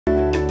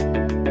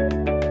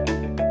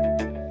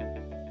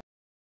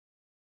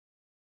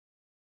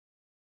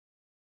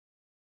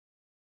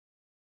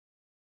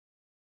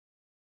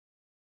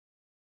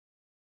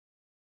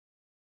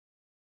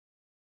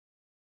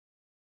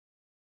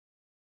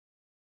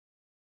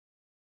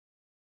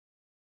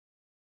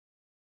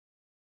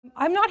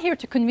I'm not here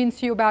to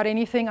convince you about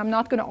anything. I'm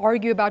not going to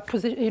argue about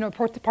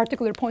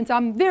particular points.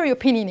 I'm very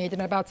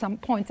opinionated about some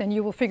points, and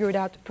you will figure it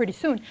out pretty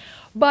soon.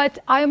 But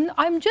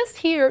I'm just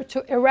here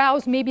to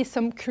arouse maybe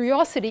some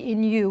curiosity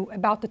in you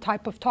about the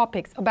type of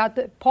topics, about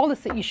the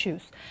policy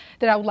issues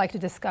that I would like to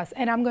discuss.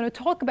 And I'm going to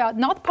talk about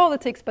not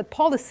politics, but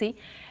policy.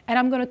 And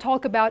I'm going to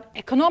talk about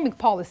economic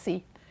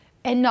policy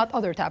and not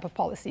other type of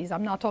policies.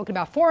 I'm not talking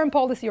about foreign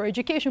policy or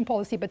education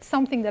policy, but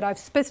something that I've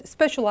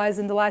specialized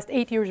in the last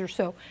 8 years or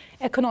so,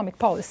 economic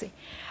policy.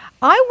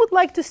 I would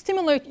like to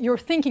stimulate your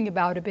thinking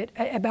about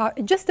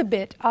just a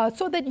bit,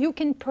 so that you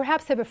can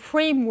perhaps have a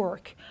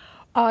framework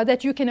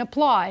that you can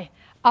apply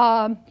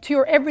to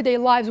your everyday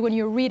lives when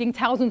you're reading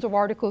thousands of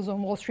articles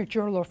on Wall Street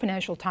Journal or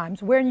Financial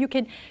Times, where you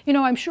can,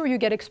 I'm sure you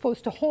get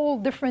exposed to whole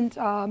different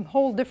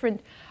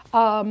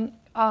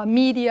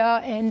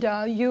media, and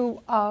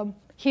you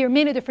hear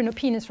many different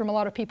opinions from a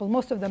lot of people.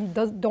 Most of them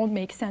don't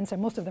make sense,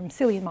 and most of them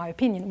silly in my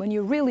opinion, when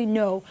you really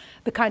know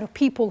the kind of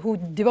people who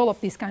develop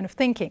this kind of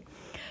thinking.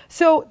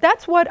 So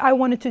that's what I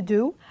wanted to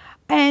do.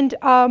 And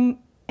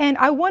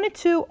I wanted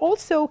to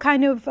also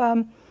kind of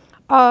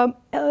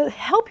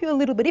help you a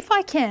little bit, if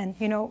I can.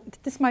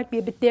 This might be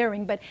a bit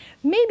daring, but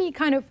maybe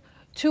kind of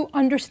to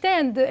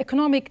understand the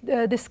economic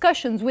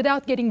discussions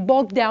without getting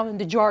bogged down in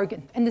the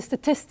jargon and the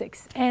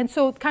statistics. And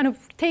so kind of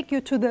take you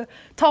to the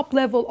top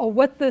level of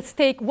what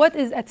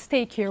is at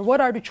stake here,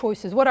 what are the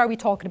choices, what are we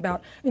talking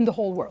about in the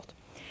whole world.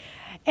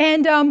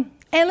 And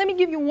let me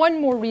give you one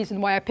more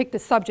reason why I picked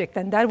this subject,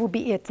 and that will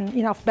be it, and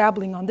enough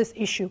babbling on this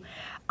issue.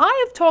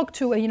 I have talked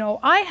to,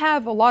 I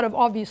have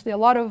obviously a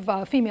lot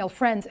of female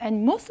friends,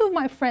 and most of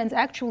my friends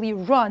actually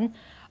run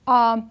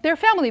their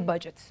family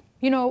budgets.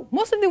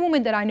 Most of the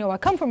women that I know, I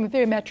come from a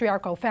very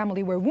matriarchal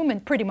family where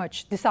women pretty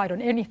much decide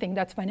on anything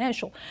that's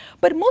financial.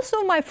 But most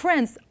of my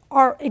friends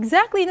are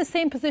exactly in the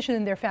same position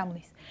in their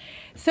families.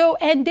 So,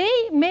 and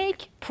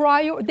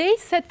they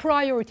set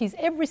priorities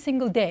every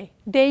single day.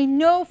 They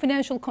know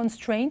financial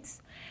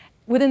constraints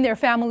within their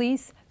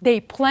families. They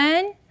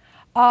plan,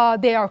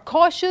 they are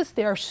cautious,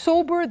 they are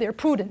sober, they're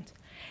prudent.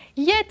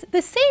 Yet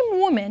the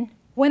same women,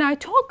 when I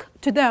talk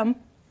to them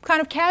kind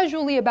of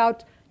casually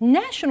about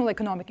national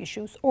economic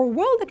issues or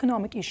world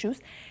economic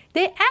issues,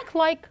 they act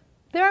like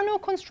there are no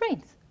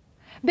constraints.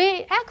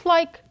 They act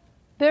like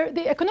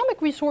the economic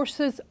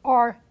resources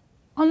are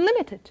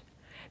unlimited.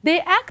 They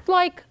act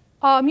like,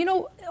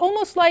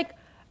 almost like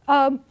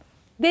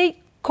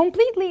they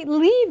completely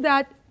leave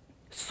that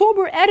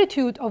sober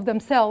attitude of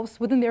themselves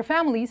within their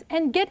families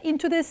and get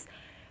into this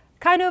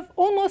kind of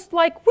almost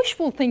like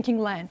wishful thinking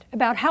land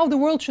about how the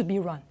world should be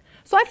run.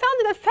 So I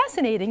found that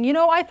fascinating.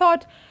 I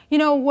thought,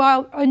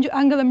 while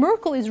Angela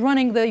Merkel is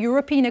running the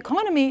European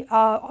economy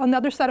on the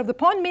other side of the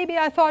pond, maybe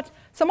I thought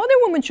some other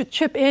women should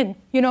chip in,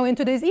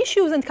 into these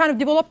issues and kind of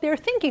develop their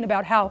thinking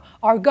about how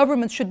our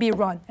governments should be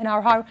run and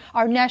how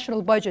our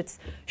national budgets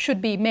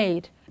should be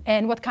made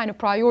and what kind of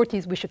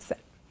priorities we should set.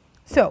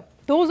 So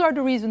those are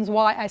the reasons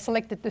why I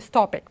selected this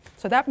topic.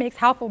 So that makes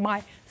half of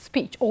my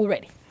speech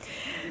already.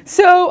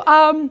 So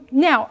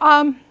now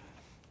I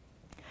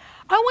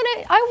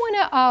want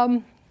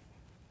to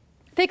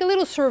take a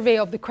little survey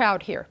of the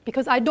crowd here,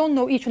 because I don't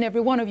know each and every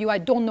one of you. I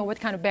don't know what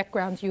kind of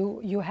backgrounds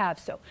you have.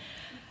 So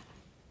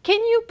can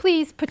you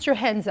please put your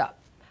hands up?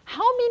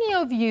 How many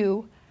of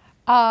you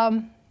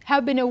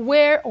have been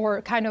aware,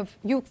 or kind of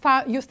you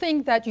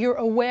think that you're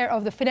aware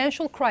of the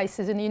financial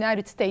crisis in the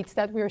United States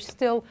that we're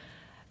still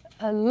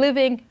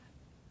living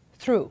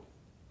through?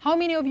 How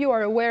many of you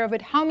are aware of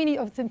it? How many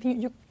of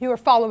you are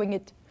following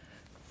it?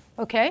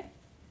 Okay,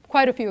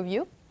 quite a few of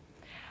you.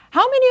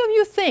 How many of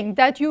you think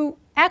that you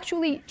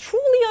actually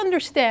truly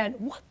understand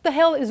what the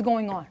hell is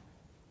going on?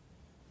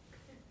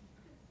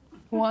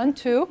 1,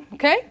 2,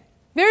 okay?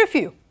 Very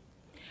few.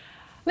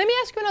 Let me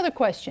ask you another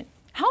question.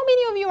 How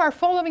many of you are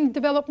following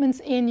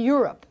developments in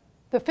Europe,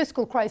 the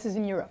fiscal crisis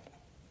in Europe?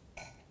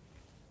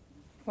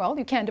 Well,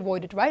 you can't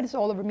avoid it, right? It's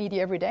all over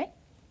media every day,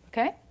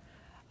 okay?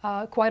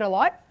 Quite a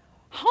lot.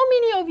 How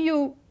many of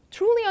you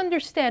truly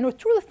understand or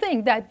truly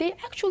think that they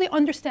actually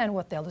understand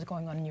what the hell is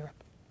going on in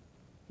Europe?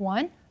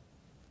 1.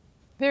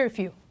 Very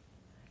few.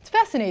 It's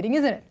fascinating,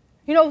 isn't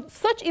it?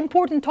 Such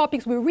important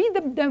topics, we read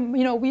them,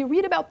 we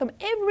read about them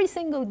every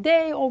single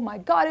day. Oh my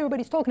God,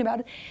 everybody's talking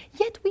about it.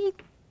 Yet we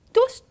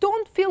just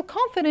don't feel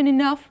confident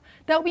enough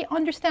that we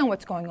understand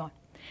what's going on.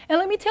 And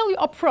let me tell you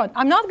up front,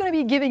 I'm not going to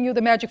be giving you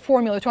the magic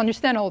formula to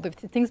understand all the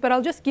things, but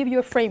I'll just give you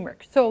a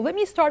framework. So let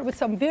me start with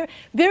some very,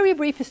 very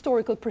brief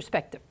historical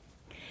perspective.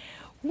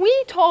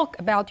 We talk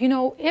about,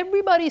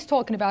 everybody's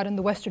talking about in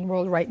the Western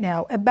world right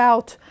now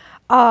about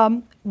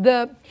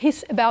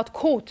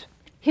quote,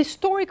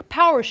 historic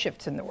power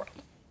shifts in the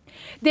world.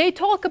 They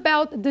talk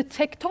about the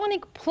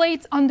tectonic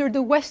plates under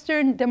the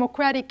Western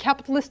democratic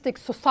capitalistic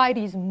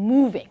societies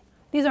moving.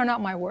 These are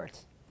not my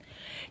words.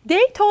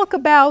 They talk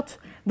about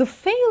the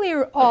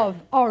failure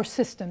of our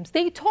systems.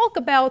 They talk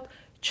about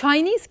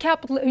Chinese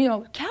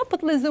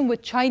capitalism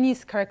with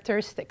Chinese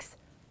characteristics,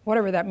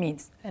 whatever that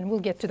means, and we'll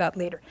get to that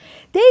later.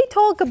 They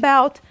talk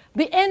about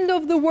the end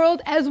of the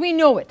world as we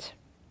know it.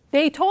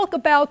 They talk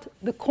about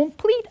the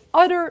complete,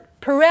 utter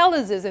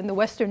paralysis in the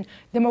Western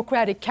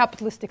democratic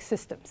capitalistic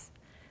systems.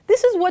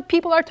 This is what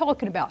people are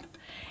talking about.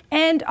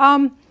 And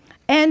I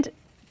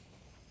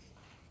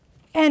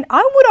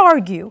would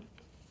argue,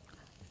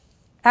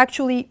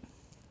 actually,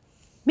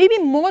 maybe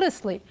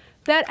modestly,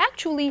 that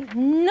actually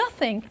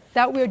nothing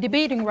that we're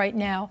debating right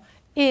now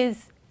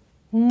is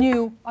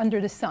new under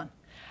the sun.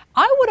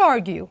 I would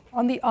argue,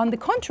 on the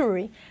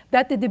contrary,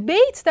 that the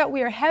debates that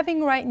we are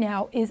having right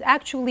now is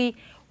actually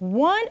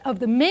one of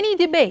the many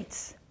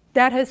debates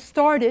that has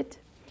started,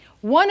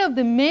 one of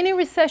the many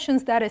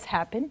recessions that has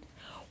happened,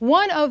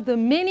 one of the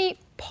many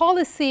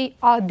policy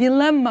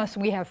dilemmas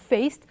we have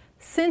faced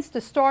since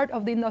the start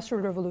of the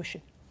Industrial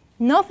Revolution.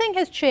 Nothing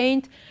has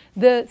changed.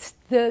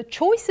 The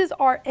choices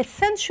are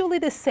essentially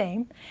the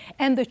same,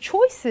 and the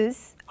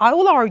choices, I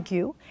will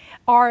argue,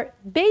 are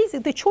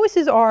basic. The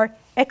choices are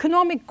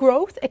economic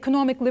growth,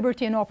 economic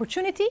liberty and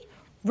opportunity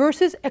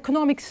versus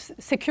economic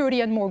security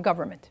and more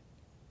government.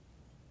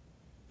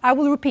 I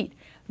will repeat.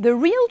 The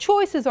real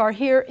choices are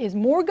here is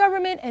more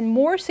government and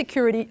more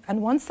security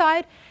on one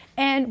side,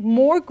 and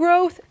more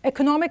growth,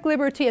 economic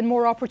liberty, and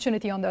more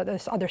opportunity on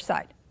the other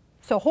side.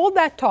 So hold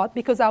that thought,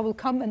 because I will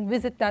come and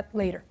visit that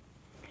later.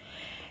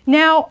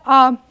 Now,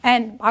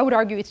 and I would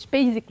argue it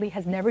basically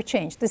has never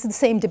changed. This is the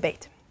same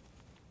debate.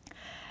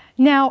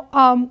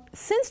 Now,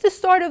 since the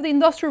start of the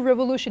Industrial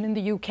Revolution in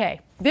the UK,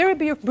 very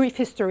brief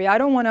history. I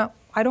don't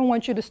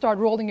want you to start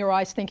rolling your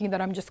eyes thinking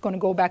that I'm just going to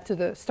go back to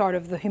the start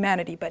of the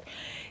humanity. But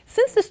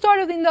since the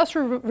start of the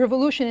Industrial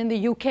Revolution in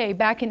the UK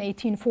back in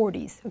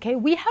 1840s, okay,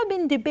 we have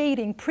been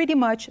debating pretty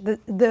much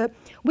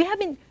we have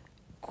been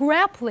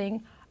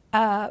grappling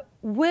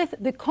with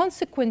the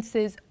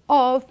consequences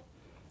of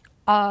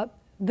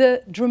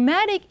the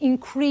dramatic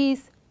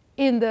increase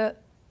in the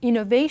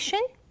innovation,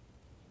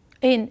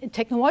 in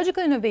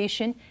technological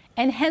innovation,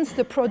 and hence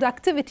the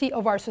productivity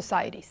of our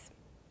societies.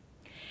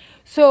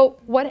 So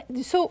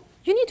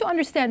you need to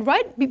understand,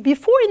 right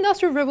before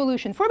Industrial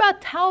Revolution, for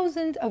about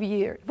 1,000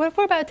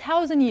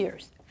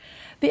 years,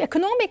 the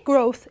economic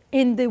growth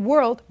in the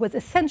world was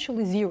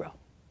essentially zero.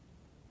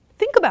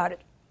 Think about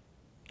it.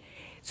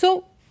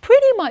 So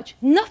pretty much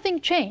nothing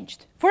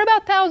changed for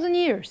about 1,000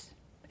 years.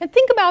 And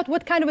think about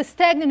what kind of a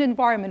stagnant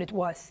environment it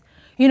was.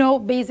 You know,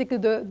 basically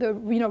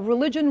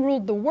religion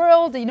ruled the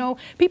world. You know,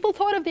 people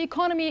thought of the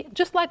economy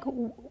just like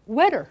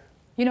weather.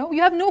 You know,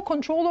 you have no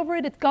control over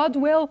it. It's God's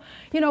will.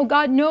 You know,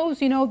 God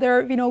knows. You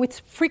know, it's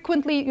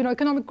frequently,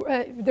 economic.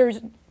 There's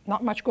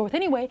not much growth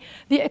anyway.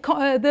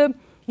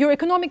 Your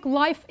economic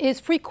life is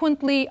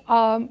frequently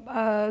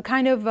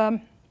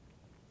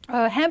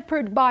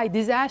hampered by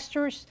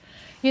disasters.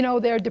 You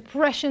know, there are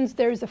depressions,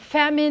 there's a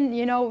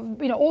famine,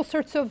 all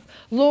sorts of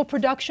low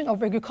production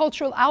of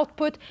agricultural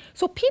output.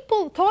 So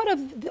people thought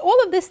of all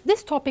of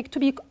this topic to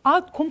be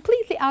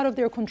completely out of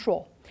their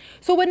control.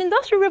 So when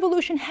Industrial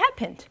Revolution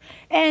happened,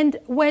 and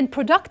when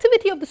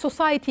productivity of the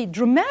society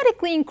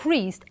dramatically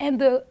increased, and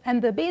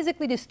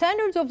basically the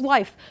standards of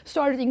life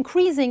started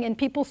increasing, and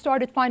people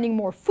started finding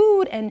more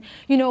food, and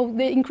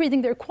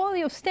increasing their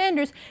quality of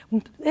standards,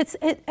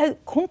 a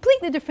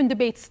completely different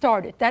debate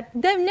started that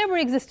never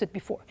existed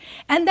before.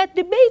 And that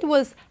debate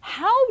was,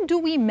 how do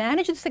we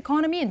manage this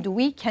economy, and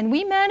can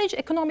we manage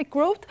economic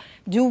growth?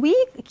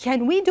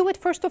 Can we do it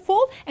first of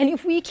all? And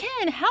if we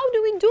can, how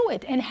do we do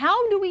it? And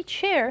how do we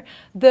share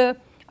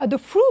the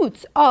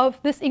fruits of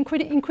this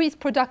increased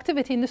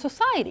productivity in the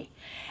society?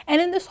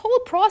 And in this whole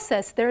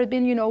process, there have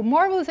been,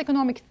 marvelous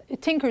economic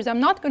thinkers. I'm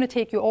not going to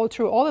take you all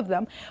through all of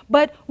them,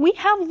 but we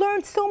have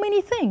learned so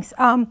many things.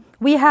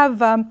 We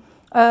have,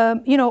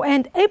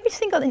 and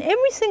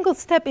every single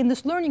step in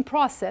this learning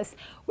process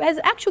was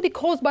actually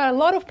caused by a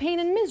lot of pain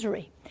and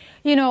misery.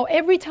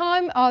 Every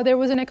time there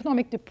was an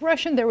economic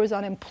depression, there was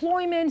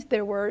unemployment,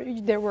 there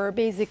were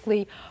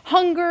basically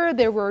hunger,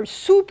 there were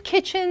soup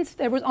kitchens,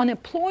 there was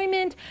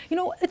unemployment.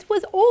 It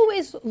was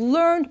always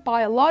learned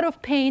by a lot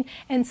of pain,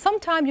 and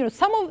sometimes,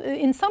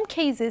 in some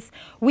cases,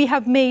 we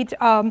have made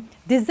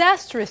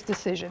disastrous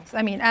decisions.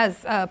 I mean,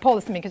 as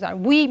policymakers,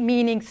 we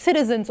meaning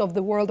citizens of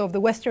the world, of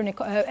the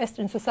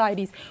Western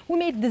societies, we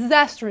made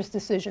disastrous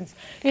decisions.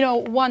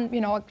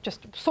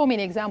 Just so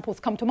many examples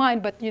come to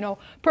mind, but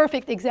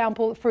perfect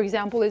example, for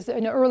example, is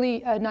in the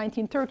early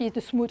 1930s,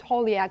 the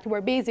Smoot-Hawley Act, where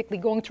basically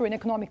going through an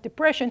economic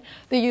depression,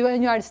 the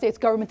United States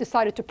government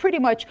decided to pretty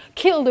much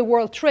kill the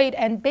world trade,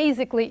 and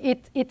basically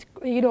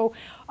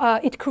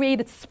it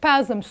created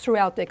spasms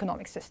throughout the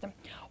economic system.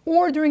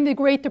 Or during the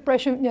Great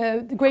Depression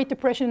in the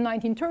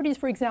 1930s,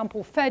 for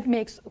example, Fed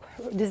makes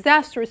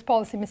disastrous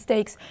policy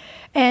mistakes,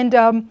 and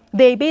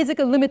they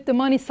basically limit the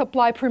money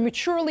supply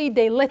prematurely.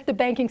 They let the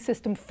banking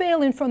system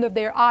fail in front of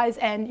their eyes,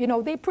 and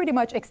they pretty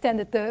much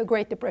extended the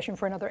Great Depression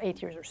for another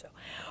 8 years or so.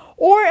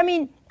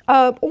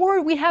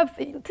 Or we have,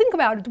 think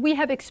about it, we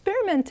have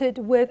experimented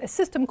with a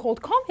system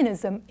called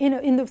communism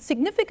in the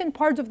significant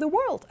parts of the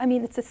world. I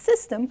mean, it's a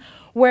system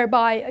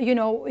whereby,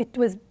 it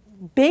was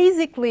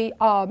basically,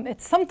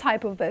 it's some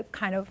type of a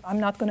kind of, I'm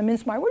not going to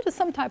mince my words, it's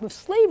some type of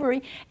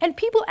slavery, and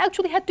people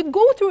actually had to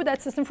go through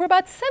that system for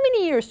about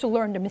 70 years to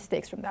learn the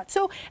mistakes from that.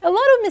 So a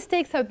lot of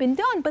mistakes have been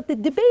done, but the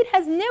debate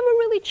has never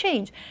really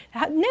changed,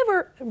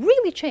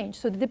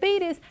 So the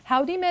debate is,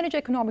 how do you manage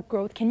economic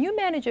growth? Can you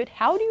manage it?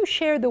 How do you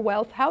share the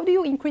wealth? How do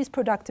you increase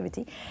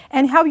productivity?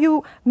 And how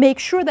you make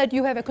sure that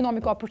you have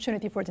economic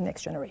opportunity for the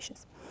next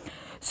generations.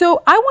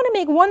 So I want to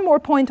make one more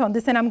point on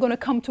this, and I'm going to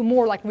come to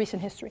more like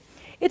recent history.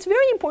 It's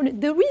very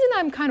important. The reason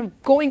I'm kind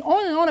of going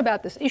on and on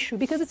about this issue,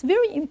 because it's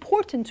very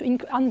important to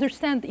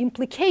understand the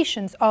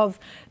implications of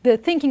the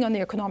thinking on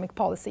the economic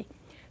policy.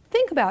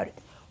 Think about it.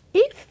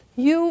 If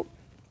you,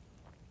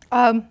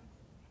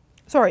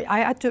 sorry, I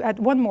had to add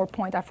one more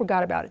point. I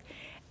forgot about it.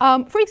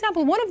 For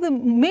example, one of the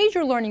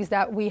major learnings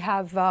that we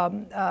have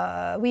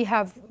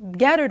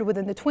gathered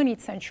within the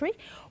 20th century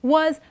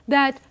was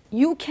that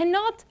you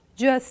cannot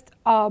just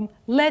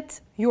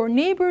let your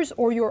neighbors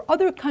or your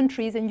other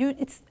countries, and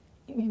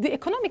the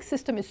economic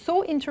system is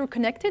so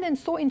interconnected and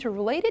so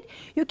interrelated,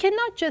 you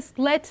cannot just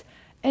let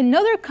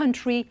another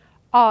country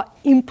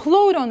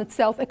implode on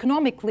itself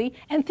economically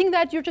and think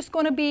that you're just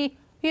going to be,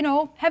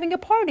 having a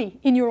party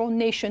in your own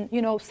nation,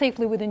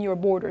 safely within your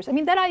borders. I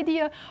mean, that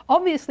idea,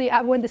 obviously,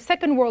 when the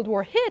Second World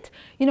War hit,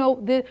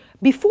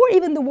 before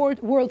even the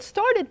world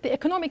started, the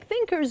economic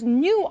thinkers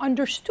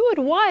understood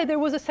why there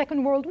was a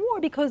Second World War,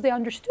 because they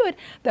understood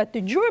that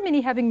the Germany,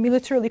 having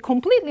militarily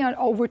completely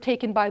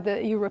overtaken by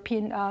the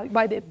European,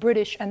 by the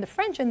British and the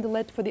French, and the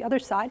lead for the other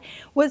side,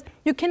 was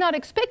you cannot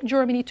expect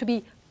Germany to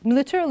be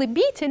militarily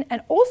beaten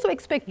and also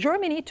expect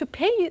Germany to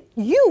pay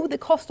you the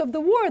cost of the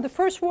war, the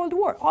First World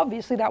War.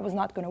 Obviously, that was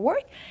not going to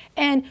work.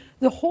 And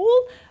the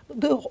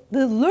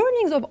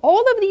learnings of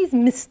all of these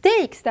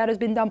mistakes that has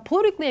been done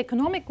politically,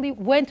 economically,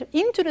 went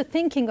into the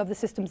thinking of the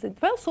systems as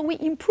well. So we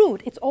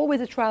improved. It's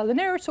always a trial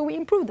and error, so we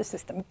improved the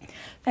system.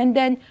 And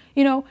then,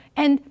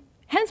 and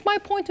hence my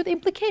point to the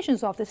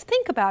implications of this.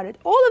 Think about it.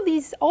 All of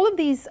these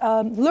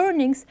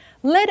learnings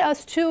led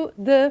us to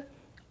the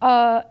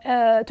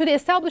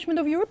establishment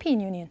of European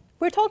Union.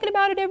 We're talking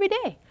about it every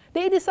day.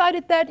 They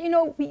decided that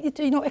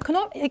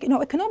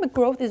economic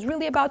growth is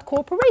really about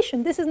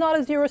cooperation. This is not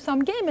a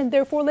zero-sum game, and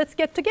therefore let's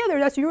get together.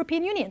 That's the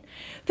European Union.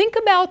 Think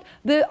about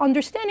the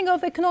understanding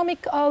of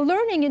economic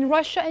learning in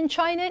Russia and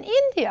China and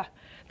India.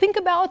 Think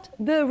about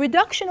the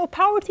reduction of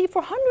poverty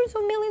for hundreds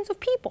of millions of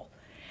people.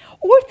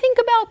 Or think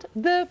about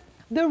the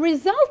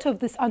result of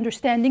this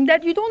understanding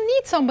that you don't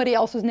need somebody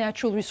else's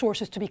natural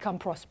resources to become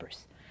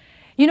prosperous.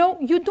 You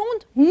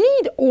don't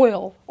need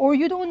oil, or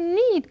you don't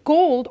need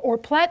gold or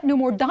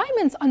platinum or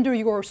diamonds under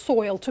your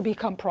soil to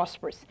become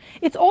prosperous.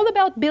 It's all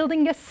about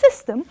building a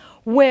system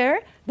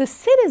where the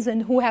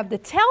citizen who have the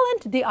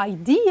talent, the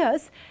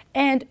ideas,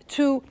 and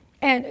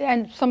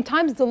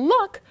sometimes the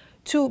luck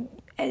to,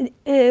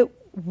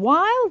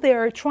 while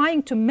they're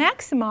trying to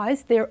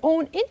maximize their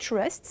own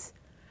interests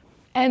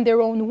and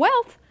their own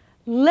wealth,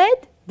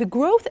 led the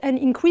growth and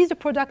increase the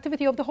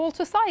productivity of the whole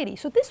society.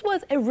 So this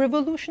was a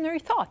revolutionary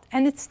thought,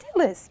 and it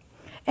still is.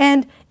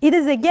 And it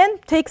is, again,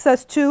 takes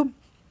us to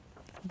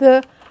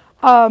the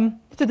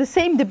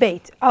same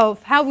debate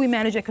of how we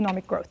manage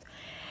economic growth.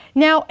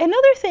 Now,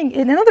 another thing,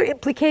 another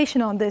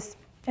implication on this,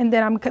 and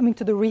then I'm coming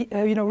to the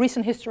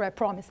recent history, I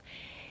promise.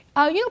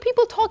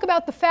 People talk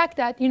about the fact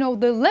that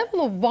the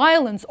level of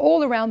violence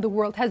all around the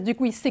world has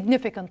decreased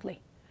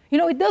significantly.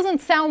 It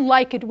doesn't sound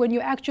like it when you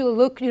actually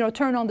look,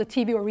 turn on the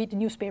TV or read the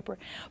newspaper.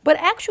 But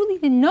actually,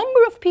 the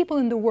number of people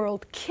in the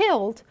world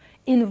killed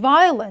in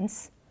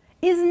violence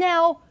is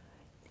now,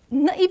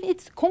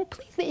 it's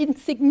completely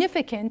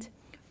insignificant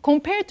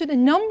compared to the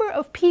number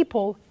of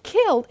people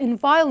killed in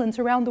violence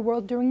around the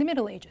world during the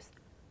Middle Ages.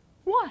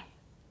 Why?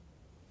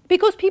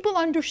 Because people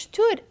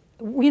understood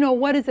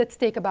what is at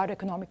stake about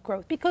economic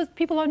growth, because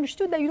people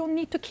understood that you don't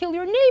need to kill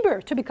your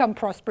neighbor to become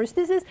prosperous.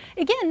 This is,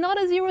 again,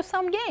 not a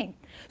zero-sum game.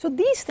 So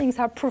these things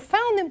have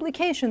profound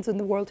implications in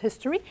the world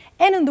history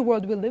and in the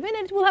world we live in,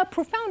 and it will have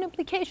profound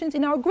implications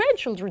in our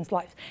grandchildren's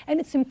lives. And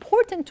it's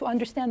important to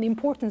understand the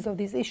importance of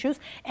these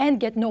issues and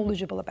get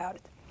knowledgeable about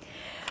it.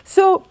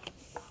 So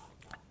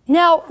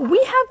now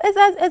we have,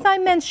 as I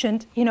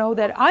mentioned,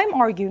 that I'm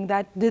arguing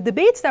that the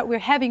debates that we're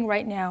having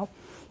right now,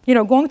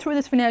 going through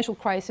this financial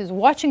crisis,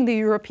 watching the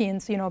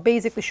Europeans,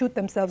 basically shoot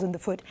themselves in the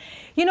foot.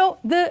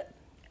 The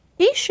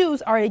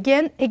issues are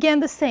again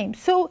the same.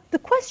 So the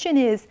question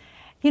is,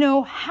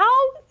 how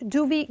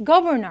do we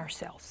govern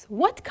ourselves?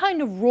 What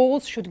kind of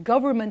roles should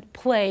government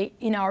play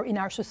in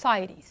our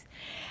societies?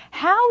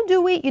 How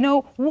do we,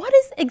 what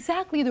is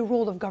exactly the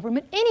role of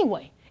government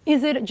anyway?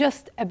 Is it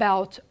just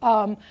about,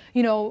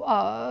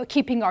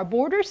 keeping our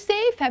borders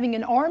safe, having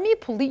an army,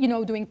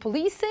 doing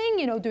policing,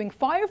 doing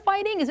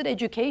firefighting? Is it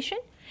education?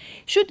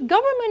 Should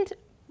government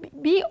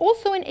be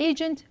also an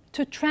agent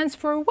to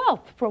transfer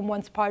wealth from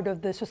one part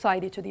of the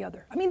society to the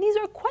other? I mean, these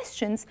are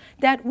questions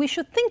that we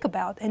should think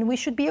about and we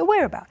should be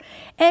aware about.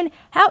 And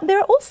how there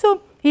are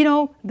also,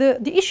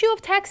 the issue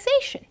of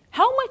taxation.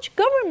 How much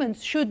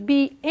governments should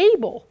be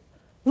able,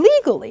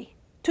 legally,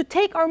 to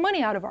take our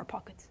money out of our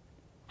pockets?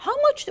 How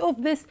much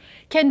of this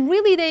can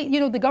really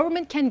the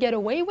government can get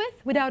away with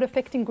without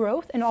affecting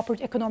growth and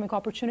economic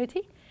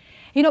opportunity?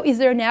 Is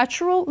there a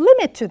natural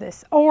limit to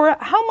this? Or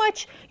how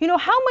much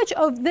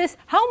of this,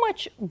 how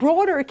much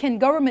broader can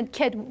government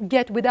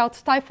get without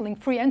stifling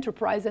free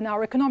enterprise and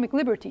our economic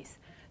liberties?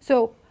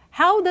 So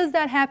how does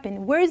that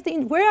happen? Where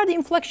are the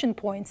inflection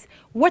points?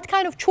 What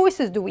kind of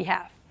choices do we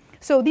have?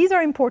 So these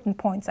are important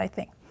points, I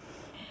think.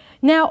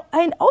 Now,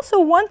 and also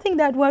one thing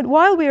that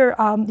while we're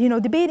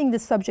debating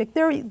this subject,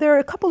 there are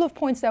a couple of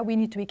points that we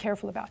need to be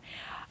careful about.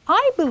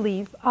 I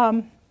believe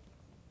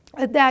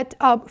that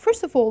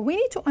first of all, we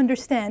need to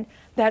understand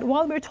that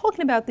while we're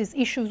talking about these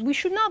issues, we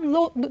should not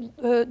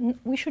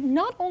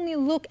only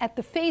look at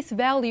the face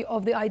value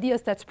of the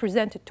ideas that's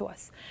presented to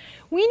us.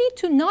 We need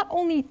to not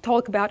only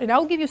talk about, and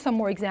I'll give you some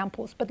more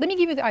examples, but let me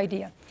give you the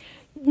idea.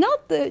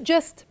 Not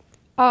just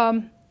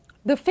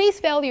the face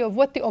value of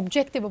what the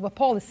objective of a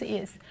policy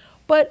is,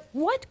 but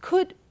what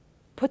could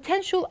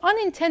potential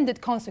unintended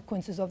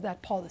consequences of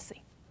that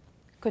policy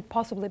could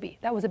possibly be.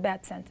 That was a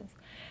bad sentence.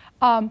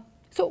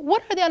 So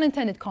what are the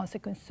unintended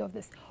consequences of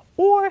this?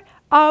 Or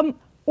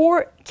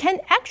can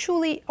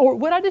actually, or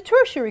what are the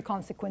tertiary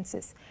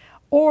consequences?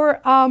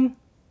 Or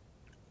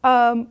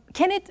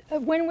can it,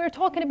 when we're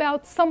talking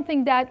about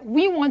something that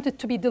we want it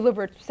to be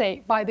delivered,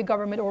 say, by the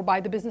government or by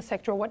the business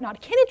sector or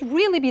whatnot, can it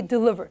really be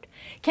delivered?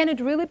 Can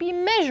it really be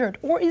measured?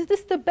 Or is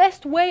this the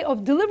best way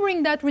of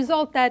delivering that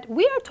result that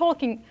we are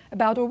talking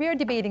about or we are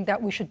debating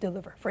that we should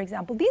deliver, for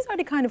example? These are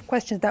the kind of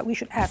questions that we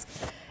should ask,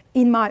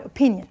 in my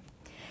opinion.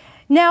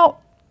 Now,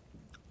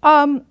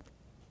 in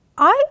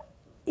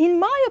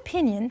my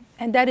opinion,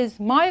 and that is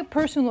my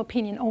personal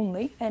opinion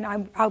only, and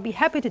I'll be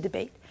happy to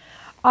debate,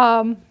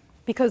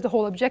 because the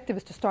whole objective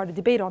is to start a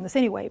debate on this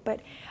anyway. But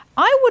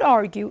I would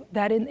argue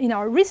that in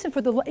our recent,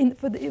 within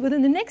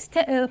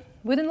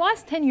the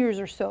last 10 years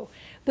or so,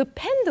 the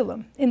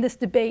pendulum in this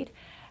debate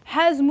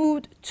has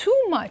moved too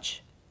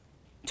much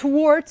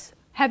towards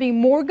having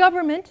more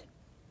government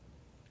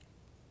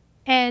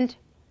and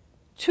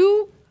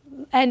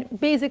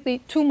basically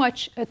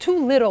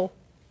too little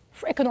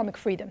for economic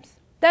freedoms.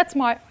 That's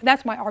my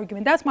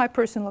argument. That's my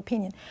personal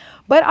opinion.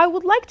 But I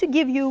would like to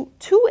give you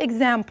two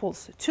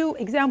examples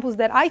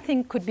that I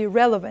think could be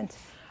relevant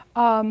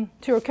to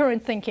your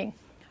current thinking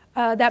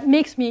that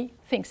makes me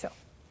think so.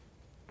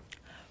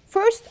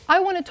 First, I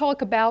want to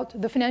talk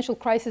about the financial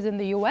crisis in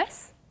the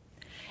US.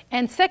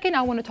 And second,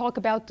 I want to talk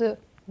about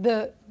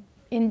the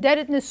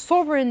indebtedness,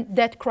 sovereign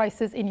debt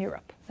crisis in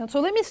Europe. And so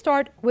let me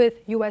start with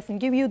US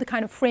and give you the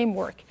kind of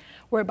framework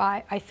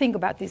whereby I think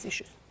about these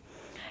issues.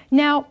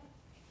 Now,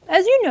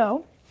 as you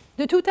know,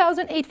 the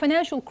 2008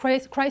 financial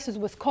crisis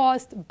was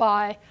caused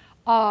by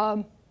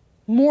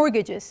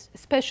mortgages,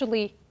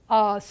 especially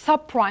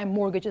subprime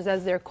mortgages,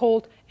 as they're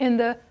called, in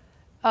the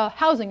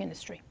housing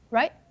industry,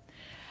 right?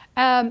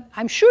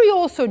 I'm sure you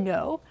also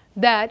know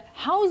that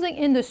housing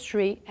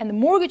industry and the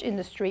mortgage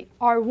industry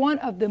are one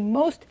of the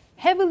most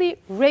heavily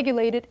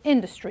regulated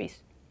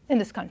industries in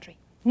this country.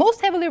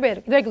 Most heavily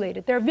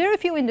regulated. There are very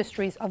few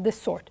industries of this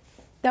sort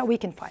that we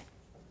can find.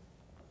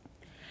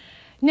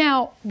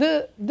 Now,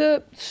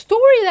 the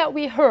story that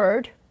we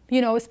heard,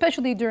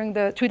 especially during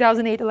the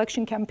 2008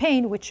 election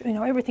campaign, which,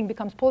 everything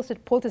becomes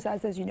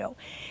politicized, as you know,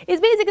 is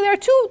basically there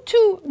are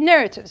two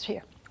narratives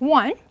here.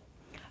 One,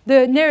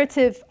 the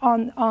narrative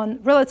on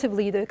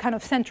relatively the kind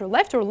of center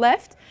left or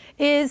left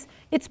is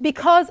it's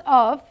because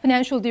of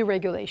financial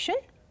deregulation.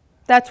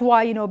 That's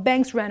why,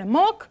 banks ran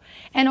amok.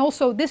 And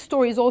also, this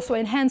story is also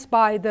enhanced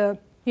by the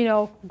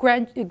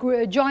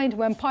giant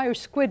vampire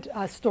squid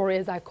story,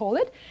 as I call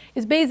it,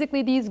 is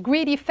basically these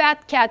greedy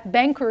fat cat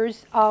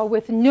bankers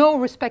with no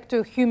respect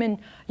to human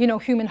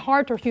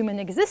heart or human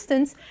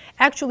existence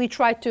actually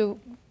try to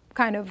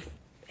kind of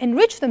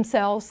enrich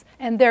themselves,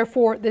 and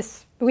therefore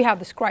we have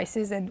this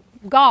crisis. And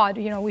God,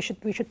 we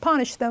should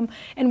punish them,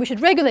 and we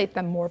should regulate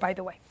them more. By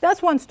the way,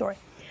 that's one story.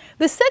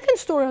 The second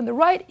story on the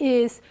right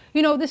is,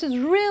 this is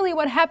really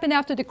what happened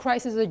after the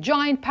crisis, a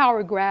giant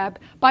power grab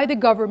by the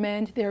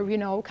government. They're,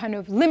 kind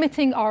of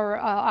limiting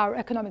our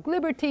economic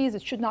liberties.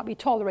 It should not be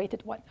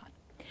tolerated, whatnot.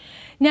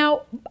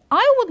 Now,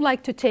 I would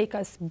like to take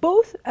us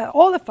both,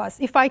 all of us,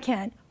 if I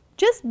can,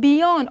 just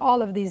beyond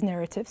all of these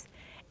narratives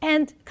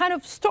and kind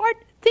of start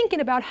thinking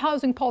about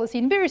housing policy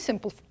in very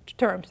simple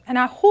terms. And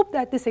I hope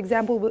that this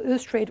example will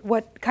illustrate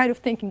what kind of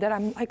thinking that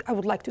I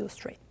would like to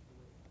illustrate.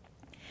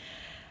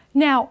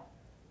 Now,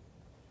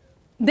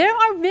 there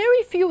are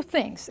very few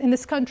things in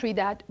this country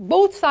that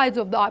both sides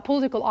of the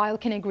political aisle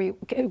can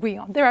agree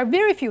on. There are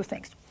very few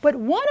things. But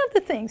one of the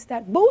things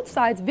that both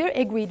sides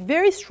agreed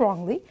very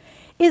strongly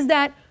is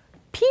that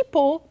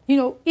people,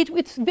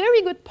 it's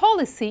very good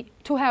policy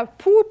to have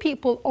poor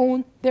people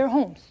own their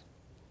homes.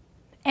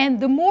 And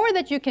the more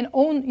that you can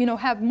own,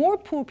 have more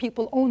poor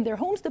people own their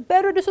homes, the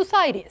better the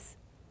society is.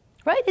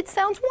 Right? It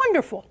sounds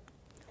wonderful.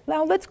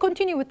 Now let's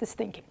continue with this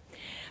thinking.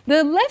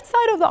 The left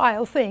side of the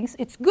aisle thinks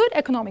it's good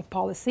economic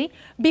policy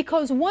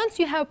because once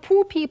you have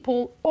poor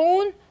people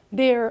own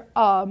their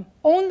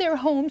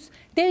homes,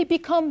 they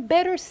become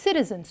better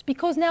citizens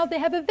because now they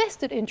have a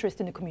vested interest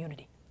in the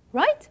community,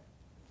 right?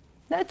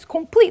 That's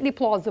completely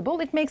plausible.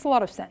 It makes a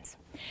lot of sense.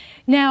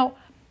 Now,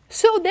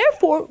 so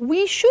therefore,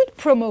 we should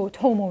promote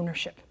home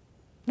ownership.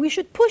 We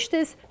should push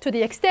this to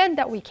the extent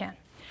that we can.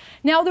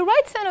 Now, the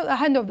right side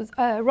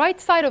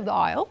of the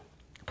aisle,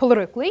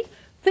 politically,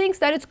 thinks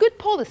that it's good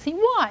policy.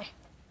 Why?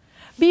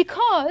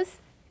 Because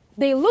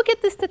they look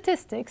at the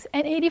statistics,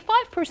 and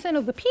 85%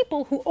 of the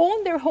people who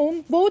own their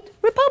home vote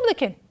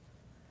Republican.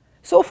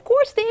 So of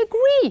course they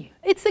agree.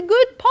 It's a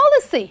good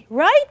policy,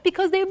 right?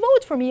 Because they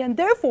vote for me, and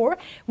therefore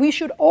we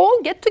should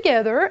all get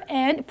together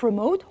and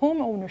promote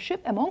home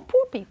ownership among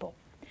poor people.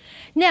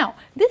 Now,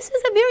 this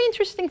is a very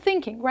interesting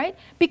thinking, right?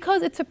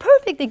 Because it's a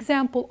perfect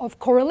example of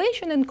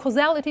correlation and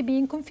causality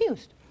being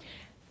confused.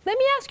 Let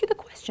me ask you the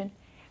question.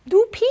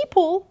 Do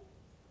people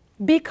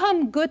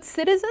become good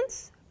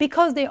citizens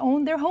because they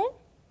own their home?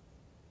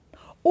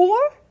 Or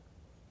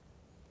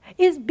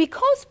is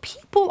because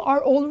people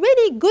are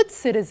already good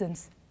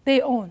citizens,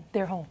 they own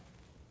their home?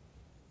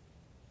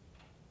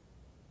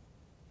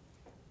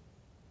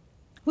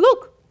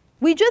 Look,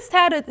 we just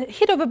had a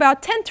hit of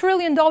about $10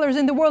 trillion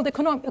in the world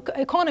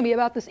economy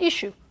about this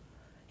issue.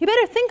 You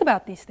better think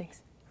about these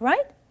things,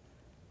 right?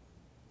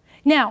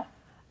 Now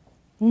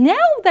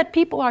that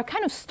people are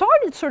kind of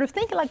started sort of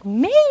thinking like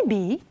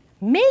maybe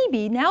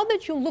now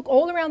that you look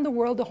all around the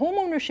world, the home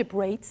ownership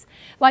rates,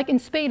 like in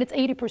Spain it's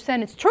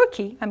 80%, it's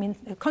Turkey, I mean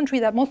a country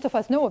that most of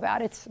us know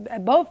about, it's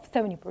above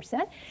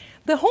 70%.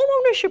 The home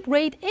ownership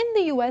rate in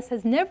the US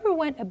has never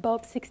went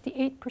above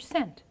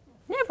 68%,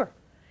 never.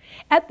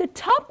 At the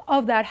top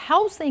of that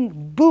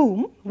housing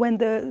boom, when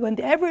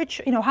the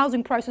average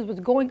housing prices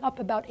was going up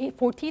about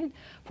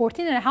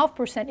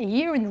 14.5% a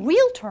year in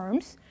real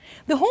terms,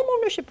 the home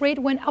ownership rate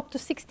went up to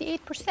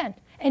 68%,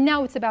 and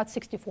now it's about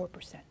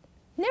 64%.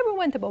 Never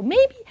went above.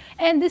 Maybe,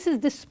 and this is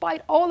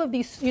despite all of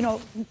these,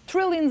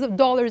 trillions of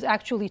dollars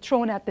actually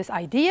thrown at this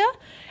idea.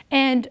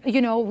 And,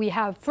 we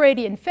have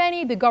Freddie and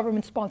Fannie, the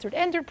government-sponsored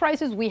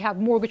enterprises. We have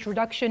mortgage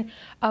reduction,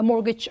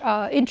 mortgage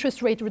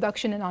interest rate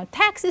reduction and on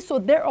taxes. So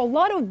there are a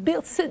lot of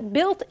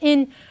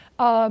built-in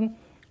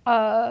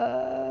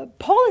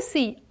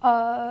policy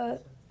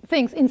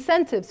things,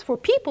 incentives for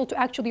people to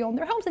actually own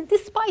their homes. And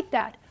despite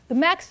that, the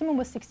maximum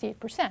was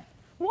 68%.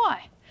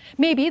 Why?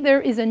 Maybe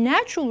there is a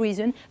natural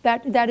reason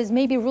that is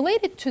maybe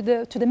related to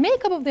the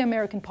makeup of the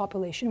American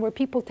population, where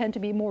people tend to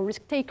be more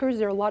risk takers.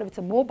 There are a lot of it's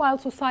a mobile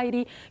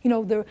society.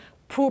 The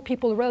poor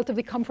people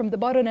relatively come from the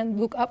bottom and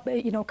look up,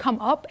 come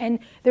up, and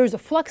there's a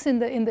flux in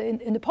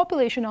the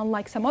population,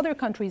 unlike some other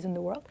countries in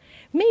the world.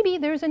 Maybe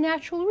there's a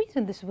natural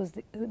reason this was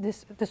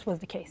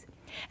the case.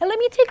 And let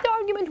me take the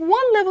argument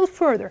one level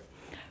further.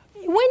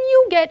 When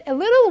you get a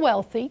little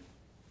wealthy,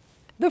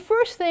 the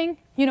first thing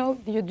you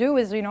do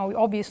is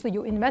obviously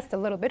you invest a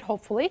little bit,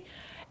 hopefully,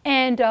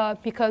 and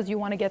because you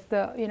want to get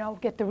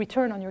the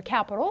return on your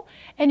capital,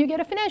 and you get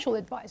a financial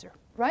advisor,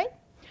 right?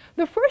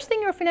 The first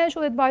thing your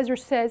financial advisor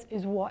says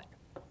is what?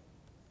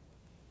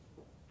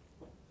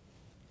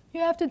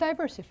 You have to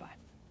diversify,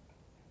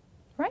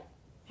 right?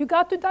 You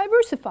got to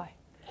diversify.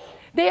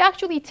 They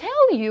actually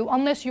tell you,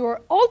 unless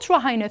you're ultra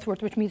high net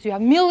worth, which means you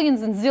have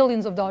millions and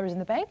zillions of dollars in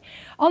the bank,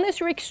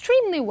 unless you're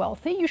extremely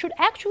wealthy, you should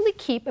actually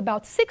keep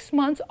about 6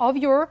 months of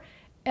your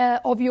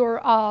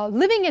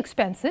living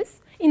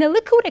expenses in a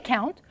liquid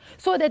account,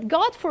 so that,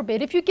 God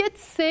forbid, if you get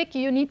sick,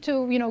 you need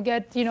to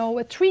get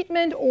a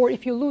treatment, or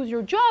if you lose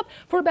your job,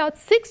 for about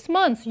 6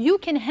 months you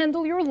can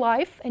handle your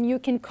life and you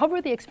can cover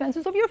the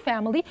expenses of your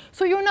family,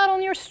 so you're not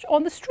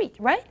on the street,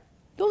 right?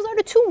 Those are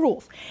the two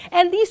rules.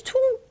 And these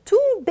two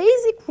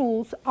basic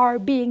rules are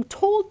being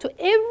told to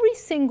every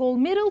single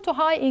middle to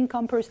high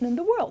income person in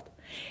the world.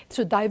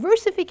 So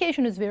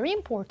diversification is very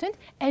important,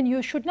 and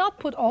you should not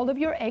put all of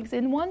your eggs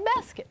in one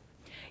basket.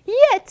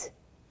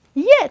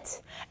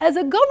 Yet, as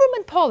a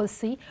government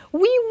policy,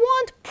 we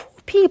want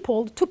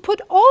people to put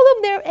all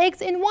of their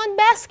eggs in one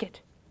basket.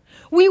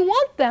 We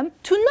want them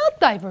to not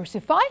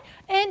diversify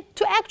and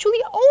to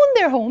actually own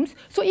their homes.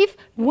 So if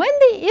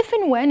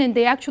and when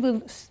they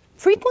actually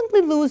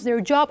frequently lose their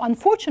job,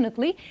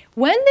 unfortunately,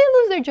 when they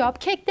lose their job,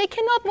 they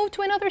cannot move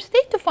to another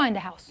state to find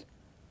a house.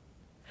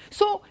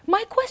 So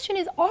my question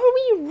is, are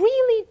we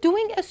really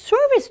doing a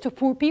service to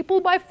poor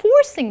people by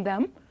forcing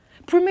them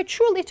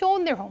prematurely to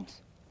own their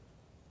homes?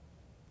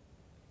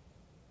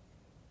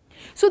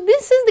 So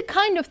this is the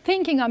kind of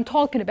thinking I'm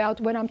talking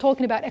about when I'm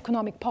talking about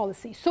economic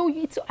policy. So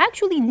it's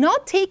actually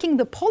not taking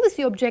the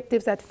policy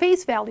objectives at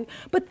face value,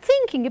 but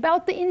thinking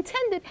about the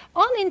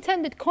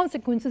unintended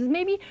consequences,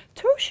 maybe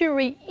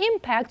tertiary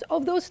impacts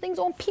of those things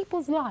on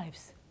people's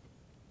lives,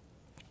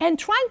 and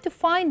trying to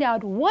find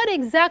out what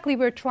exactly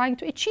we're trying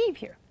to achieve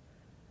here.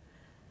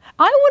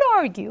 I would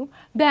argue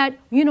that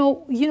you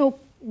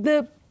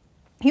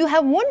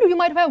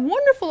might have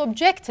wonderful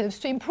objectives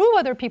to improve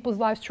other people's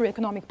lives through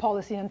economic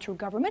policy and through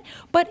government,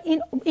 but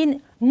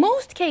in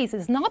most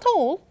cases, not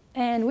all,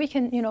 and we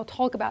can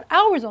talk about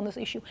hours on this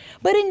issue,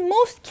 but in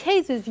most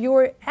cases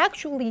you're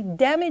actually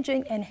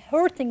damaging and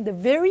hurting the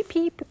very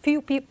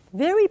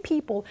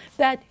people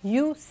that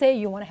you say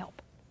you want to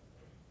help.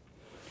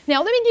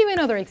 Now let me give you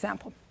another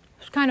example.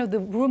 The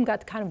room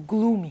got kind of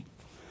gloomy.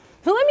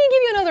 So let me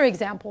give you another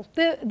example.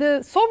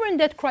 The sovereign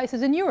debt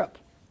crisis in Europe.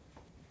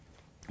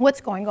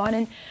 What's going on?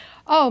 And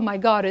oh my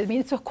God, I mean,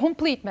 it's a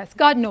complete mess.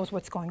 God knows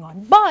what's going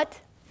on. But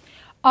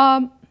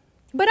I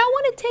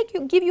want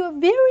to give you a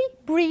very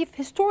brief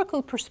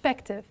historical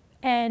perspective,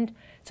 and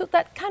so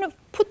that kind of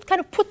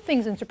put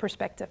things into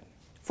perspective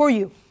for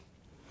you.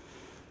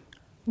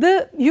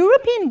 The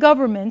European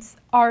governments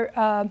are,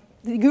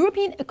 the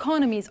European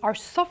economies are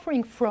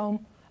suffering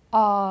from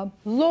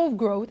low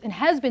growth and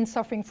has been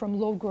suffering from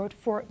low growth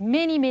for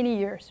many, many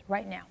years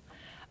right now.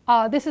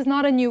 This is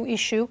not a new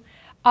issue.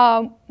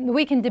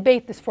 We can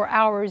debate this for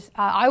hours.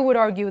 I would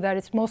argue that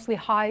it's mostly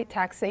high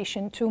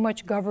taxation, too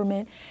much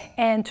government,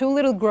 and too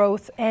little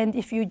growth. And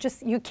if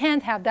you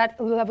can't have that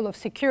level of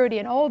security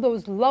and all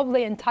those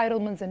lovely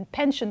entitlements and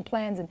pension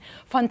plans and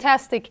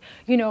fantastic,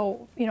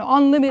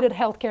 unlimited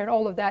healthcare and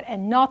all of that,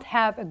 and not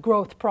have a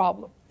growth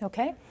problem.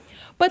 Okay.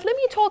 But let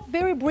me talk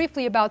very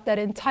briefly about that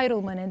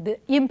entitlement and the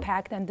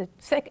impact and the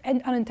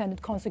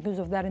unintended consequences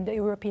of that in the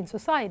European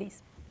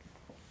societies.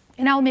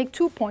 And I'll make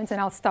 2 points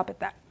and I'll stop at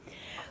that.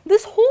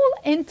 This whole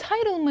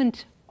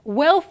entitlement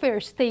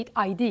welfare state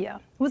idea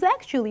was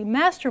actually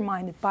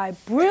masterminded by a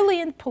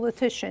brilliant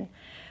politician,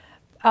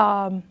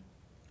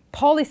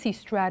 policy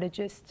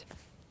strategist.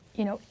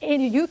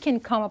 And you can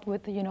come up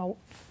with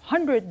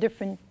 100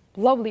 different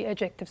lovely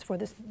adjectives for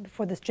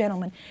this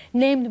gentleman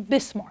named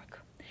Bismarck.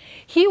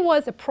 He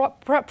was a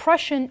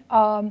Prussian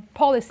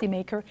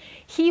policymaker.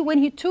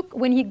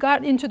 When he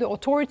got into the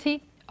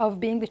authority of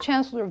being the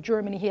Chancellor of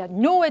Germany, he had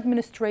no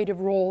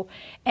administrative role,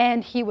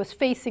 and he was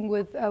facing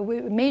with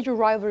major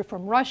rivalry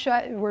from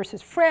Russia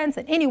versus France.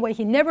 And anyway,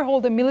 he never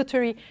held a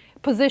military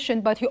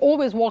position, but he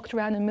always walked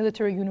around in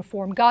military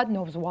uniform. God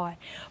knows why.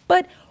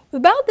 But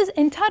about this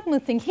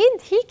entitlement thing,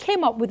 he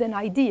came up with an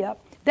idea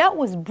that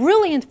was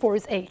brilliant for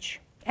his age.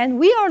 And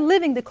we are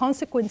living the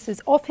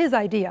consequences of his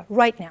idea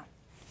right now.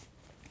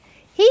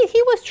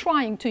 He was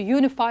trying to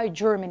unify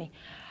Germany.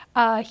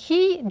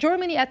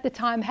 Germany at the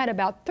time had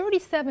about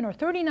 37 or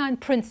 39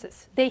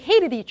 princes. They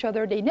hated each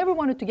other. They never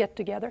wanted to get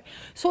together.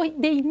 So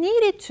they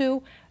needed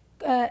to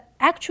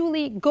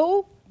actually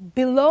go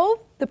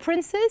below the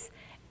princes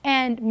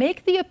and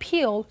make the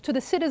appeal to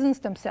the citizens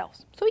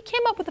themselves. So he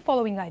came up with the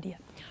following idea.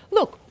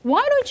 Look,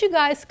 why don't you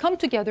guys come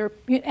together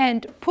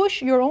and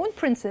push your own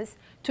princes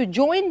to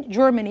join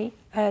Germany,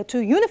 to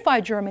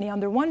unify Germany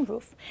under one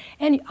roof,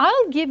 and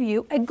I'll give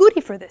you a goodie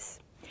for this.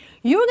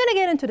 You're going to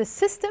get into the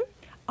system.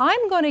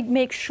 I'm going to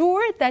make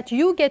sure that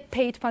you get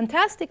paid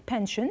fantastic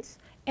pensions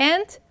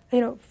and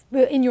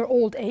in your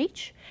old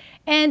age,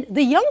 and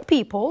the young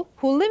people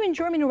who live in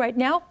Germany right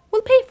now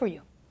will pay for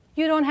you.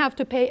 You don't have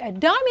to pay a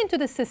dime into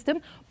the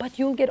system, but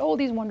you'll get all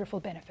these wonderful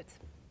benefits.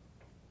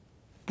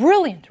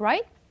 Brilliant,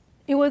 right?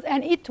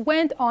 It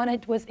went on.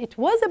 It was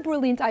a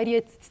brilliant idea.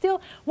 It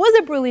still was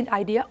a brilliant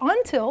idea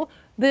until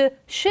the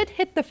shit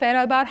hit the fan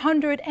about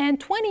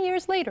 120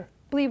 years later,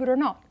 believe it or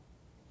not.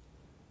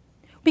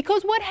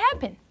 Because what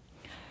happened?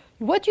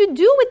 What you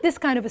do with this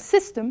kind of a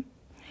system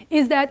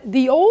is that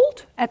the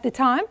old, at the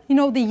time,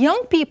 the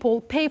young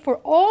people pay for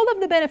all of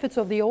the benefits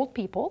of the old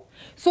people.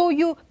 So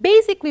you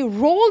basically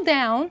roll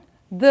down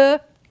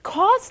the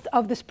cost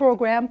of this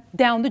program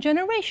down the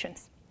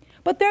generations.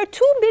 But there are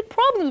two big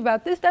problems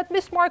about this that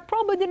Bismarck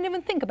probably didn't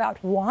even think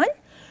about. One,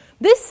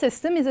 this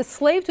system is a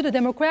slave to the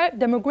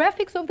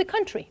demographics of the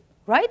country,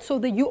 right? So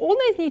that you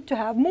always need to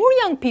have more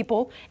young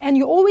people and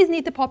you always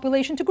need the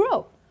population to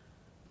grow.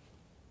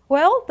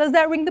 Well, does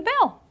that ring the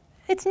bell?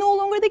 It's no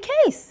longer the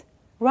case,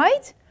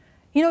 right?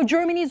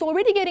 Germany is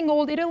already getting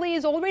old. Italy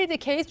is already the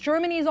case.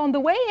 Germany is on the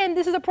way, and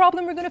this is a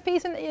problem we're going to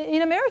face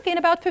in America in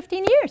about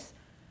 15 years.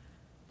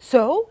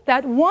 So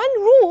that one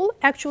rule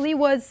actually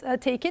was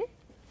taken.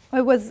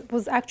 It was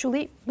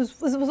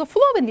a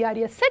flaw in the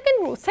idea.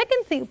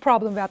 Second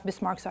problem about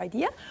Bismarck's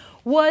idea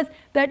was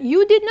that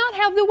you did not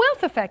have the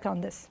wealth effect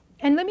on this.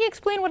 And let me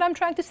explain what I'm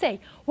trying to say.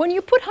 When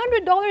you put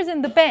 $100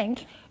 in the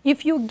bank,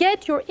 if you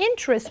get your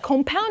interest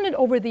compounded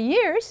over the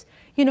years,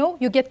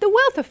 you get the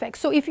wealth effect.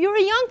 So if you're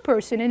a young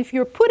person and if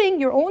you're putting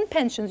your own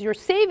pensions, you're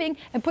saving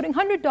and putting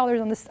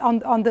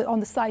 $100 on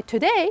the side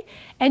today,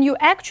 and you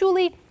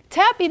actually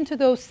tap into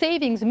those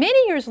savings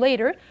many years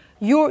later,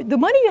 the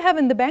money you have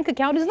in the bank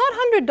account is not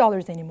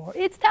 $100 anymore.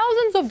 It's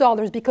thousands of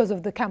dollars because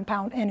of the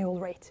compound annual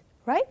rate,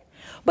 right?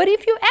 But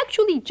if you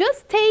actually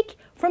just take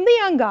from the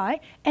young guy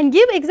and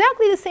give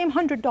exactly the same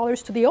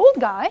 $100 to the old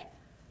guy,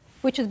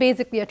 which is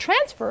basically a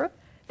transfer,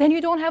 then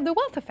you don't have the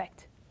wealth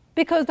effect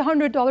because the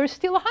 $100 is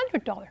still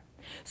 $100.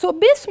 So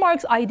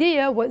Bismarck's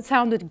idea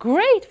sounded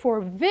great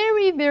for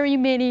very, very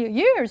many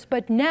years,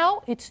 but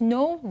now it's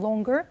no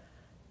longer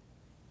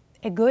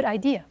a good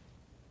idea.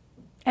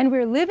 And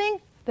we're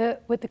living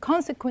with the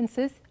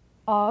consequences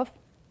of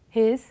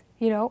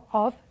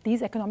of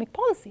these economic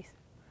policies.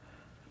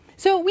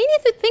 So we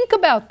need to think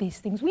about these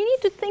things. We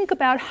need to think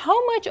about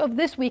how much of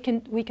this we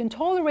can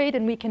tolerate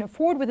and we can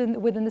afford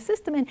within the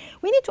system, and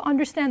we need to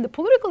understand the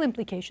political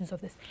implications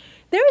of this.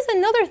 There is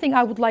another thing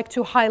I would like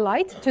to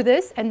highlight to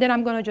this, and then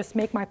I'm going to just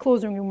make my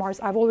closing remarks.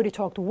 I've already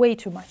talked way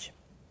too much.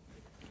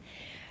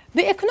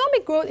 the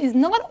economic growth is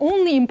not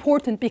only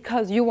important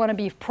because you want to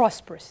be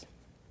prosperous.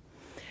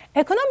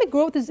 Economic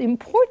growth is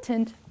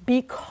important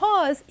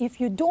because if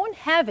you don't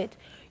have it,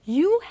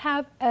 you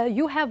have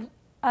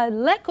a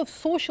lack of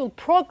social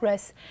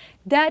progress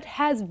that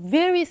has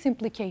various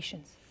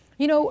implications.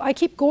 You know, I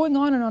keep going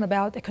on and on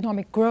about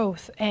economic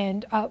growth,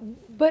 and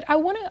but I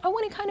want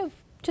to kind of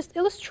just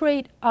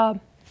illustrate why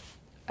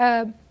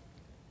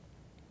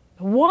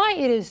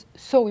it is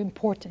so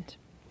important.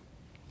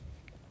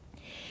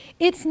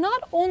 It's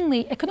not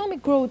only,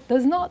 economic growth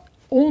does not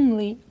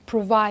only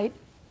provide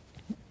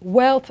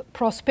wealth,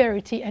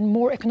 prosperity, and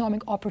more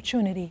economic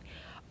opportunity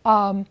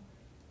to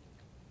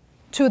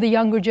the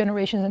younger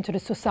generations and to the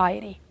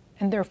society,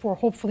 and therefore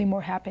hopefully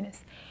more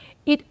happiness.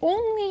 It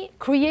only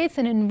creates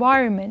an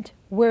environment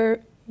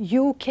where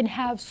you can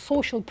have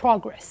social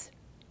progress.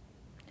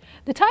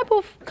 The type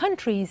of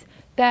countries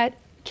that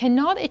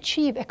cannot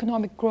achieve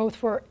economic growth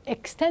for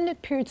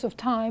extended periods of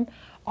time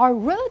are,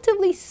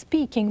 relatively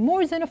speaking,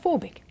 more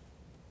xenophobic.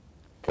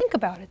 Think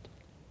about it.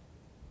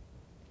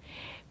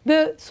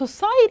 The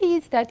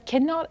societies that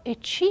cannot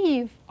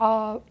achieve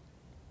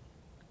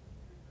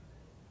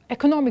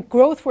economic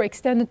growth for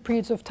extended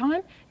periods of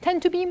time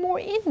tend to be more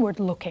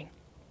inward-looking.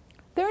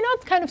 They're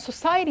not kind of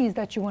societies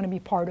that you want to be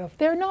part of.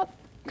 They're not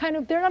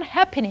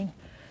happening.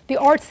 The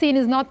art scene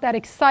is not that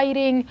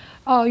exciting.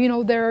 You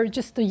know, they're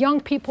just, the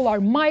young people are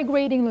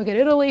migrating. Look at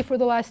Italy for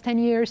the last 10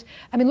 years.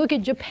 I mean, look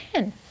at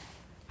Japan.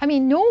 I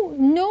mean,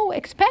 no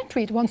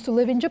expatriate wants to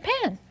live in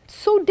Japan. It's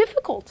so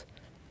difficult.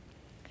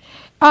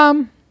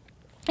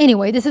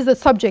 Anyway, this is a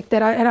subject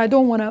that I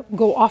don't want to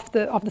go off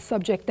the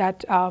subject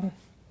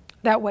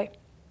that way.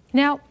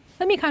 Now,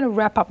 let me kind of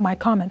wrap up my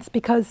comments,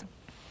 because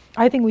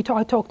I think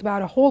I talked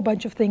about a whole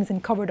bunch of things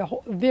and covered a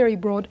whole, very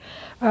broad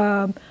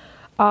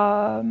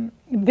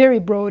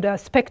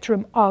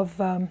spectrum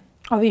of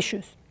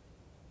issues.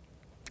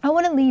 I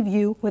want to leave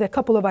you with a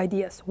couple of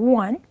ideas.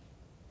 One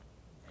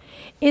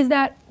is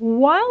that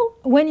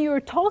when you're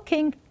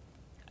talking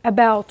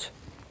about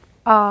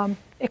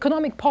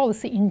economic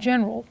policy in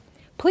general,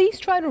 please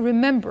try to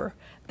remember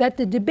that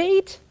the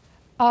debate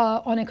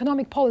on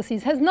economic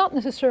policies has not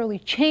necessarily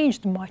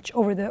changed much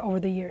over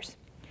the years.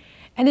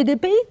 And the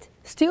debate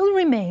still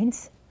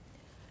remains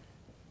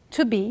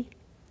to be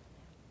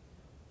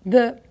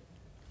the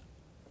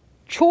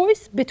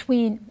choice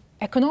between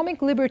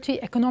economic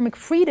liberty, economic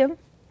freedom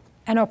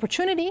and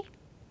opportunity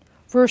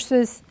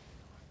versus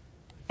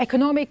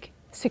economic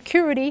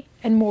security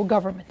and more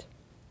government.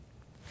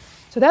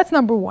 So that's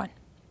number one.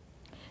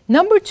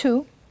 Number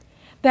two,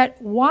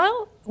 that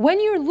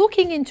when you're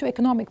looking into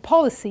economic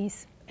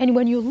policies and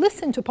when you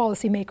listen to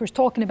policymakers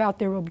talking about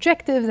their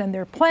objectives and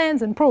their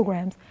plans and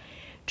programs,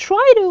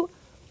 try to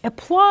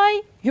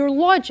apply your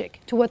logic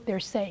to what they're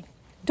saying.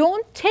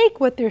 Don't take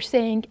what they're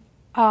saying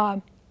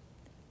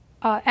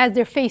as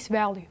their face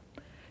value.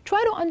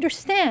 Try to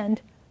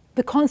understand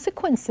the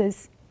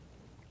consequences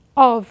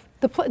of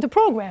the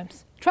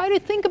programs. Try to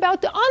think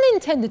about the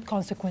unintended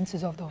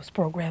consequences of those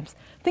programs.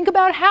 Think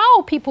about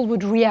how people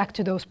would react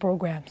to those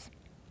programs.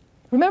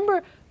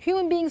 Remember,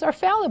 human beings are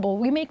fallible.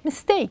 We make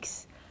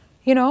mistakes.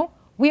 You know,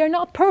 we are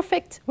not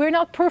perfect. We're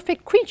not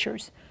perfect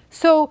creatures.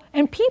 So,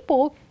 and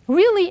people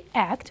really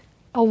act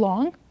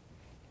along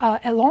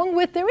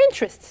with their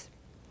interests.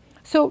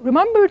 So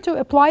remember to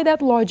apply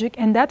that logic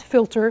and that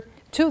filter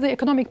to the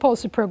economic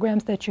policy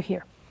programs that you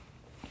hear.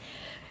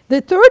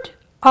 The third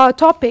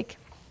topic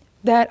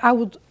that I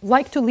would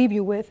like to leave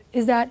you with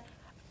is that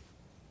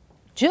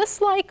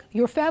just like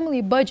your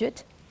family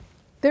budget,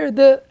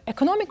 the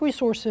economic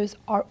resources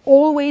are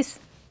always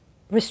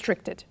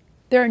restricted.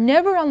 They're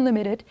never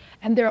unlimited,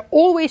 and there are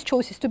always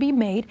choices to be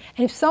made.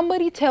 And if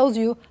somebody tells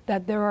you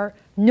that there are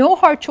no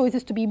hard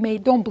choices to be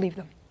made, don't believe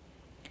them.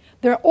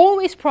 There are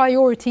always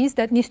priorities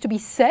that need to be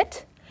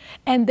set,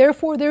 and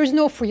therefore there is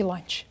no free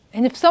lunch.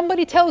 And if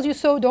somebody tells you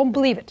so, don't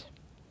believe it.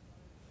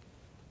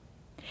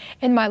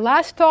 And my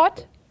last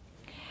thought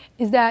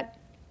is that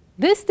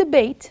this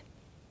debate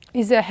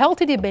is a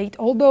healthy debate,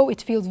 although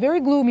it feels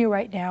very gloomy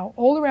right now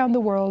all around the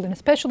world, and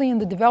especially in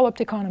the developed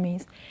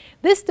economies.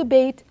 This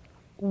debate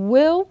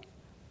will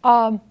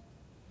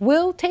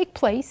take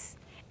place,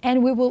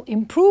 and we will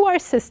improve our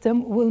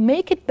system, we'll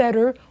make it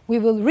better, we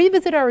will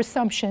revisit our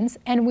assumptions,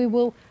 and we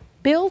will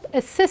build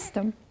a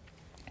system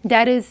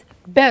that is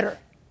better.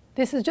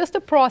 This is just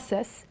a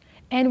process,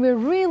 and we're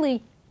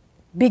really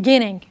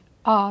beginning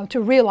to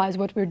realize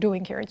what we're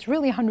doing here. It's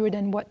really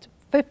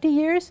 150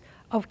 years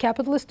of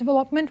capitalist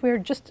development. We're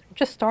just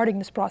starting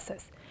this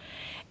process.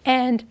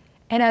 And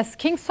as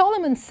King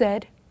Solomon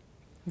said,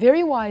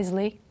 very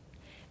wisely,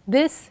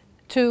 this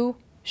too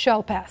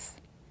shall pass.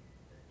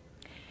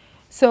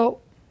 So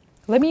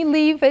let me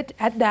leave it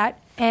at that.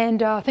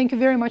 And thank you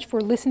very much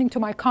for listening to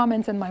my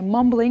comments and my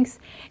mumblings.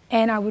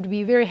 And I would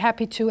be very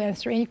happy to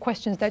answer any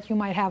questions that you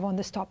might have on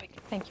this topic.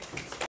 Thank you.